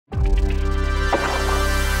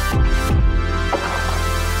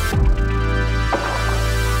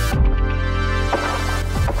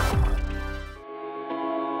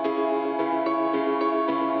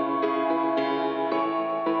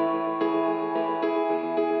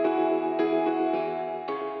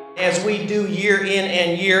As we do year in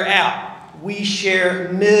and year out, we share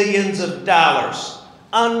millions of dollars,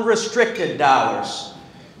 unrestricted dollars,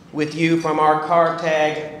 with you from our car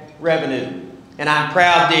tag revenue. And I'm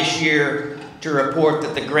proud this year to report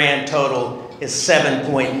that the grand total is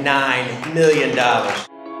 $7.9 million.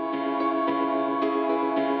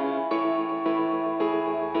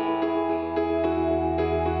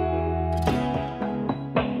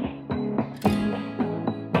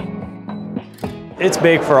 It's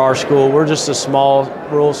big for our school. We're just a small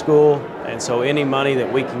rural school, and so any money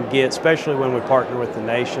that we can get, especially when we partner with the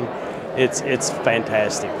nation, it's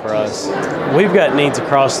fantastic for us. We've got needs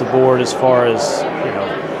across the board as far as, you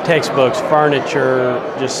know, textbooks, furniture,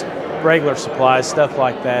 just regular supplies, stuff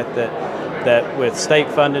like that, that with state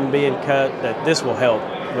funding being cut, that this will help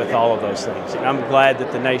with all of those things. And I'm glad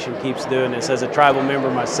that the nation keeps doing this. As a tribal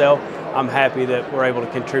member myself, I'm happy that we're able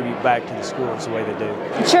to contribute back to the schools the way they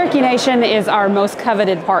do. Cherokee Nation is our most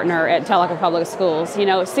coveted partner at Tellico Public Schools. You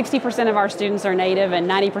know, 60% of our students are Native and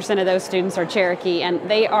 90% of those students are Cherokee, and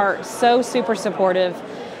they are so super supportive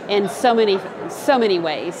in so many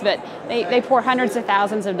ways. But they pour hundreds of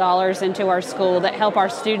thousands of dollars into our school that help our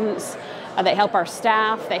students, they help our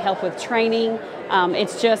staff, they help with training.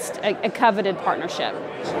 It's just a coveted partnership.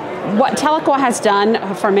 What Tellico has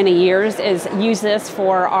done for many years is use this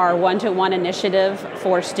for our one-to-one initiative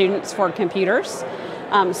for students for computers.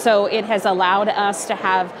 So it has allowed us to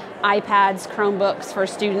have iPads, Chromebooks for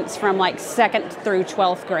students from like 2nd through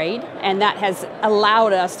 12th grade, and that has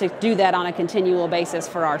allowed us to do that on a continual basis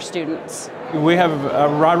for our students. We have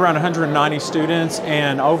right around 190 students,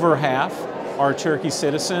 and over half are Cherokee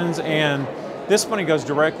citizens, and this money goes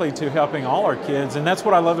directly to helping all our kids, and that's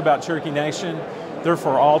what I love about Cherokee Nation. They're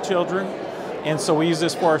for all children, and so we use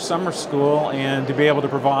this for our summer school and to be able to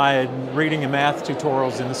provide reading and math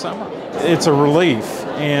tutorials in the summer. It's a relief,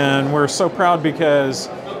 and we're so proud because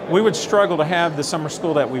we would struggle to have the summer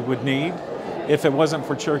school that we would need if it wasn't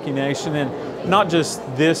for Cherokee Nation, and not just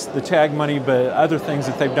this, the tag money, but other things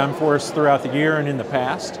that they've done for us throughout the year and in the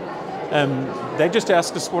past. They just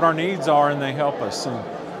ask us what our needs are, and they help us.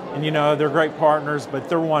 And you know, they're great partners, but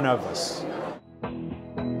they're one of us.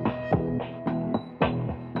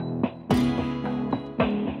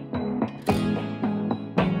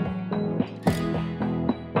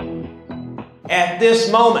 At this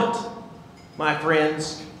moment, my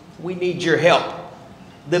friends, we need your help.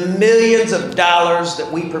 The millions of dollars that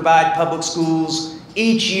we provide public schools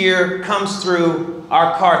each year comes through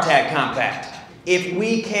our car tag compact. If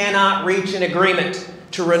we cannot reach an agreement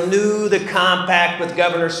to renew the compact with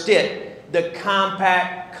Governor Stitt, the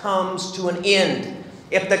compact comes to an end.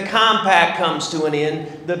 If the compact comes to an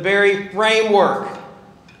end, the very framework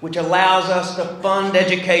which allows us to fund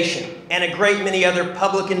education and a great many other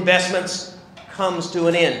public investments comes to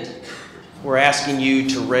an end. We're asking you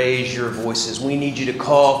to raise your voices. We need you to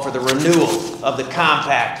call for the renewal of the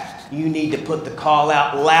compact. You need to put the call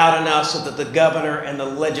out loud enough so that the governor and the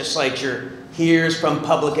legislature hears from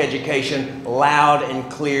public education loud and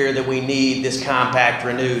clear that we need this compact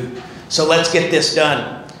renewed. So let's get this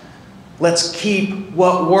done. Let's keep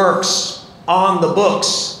what works on the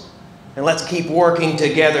books, and let's keep working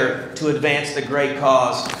together to advance the great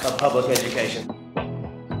cause of public education.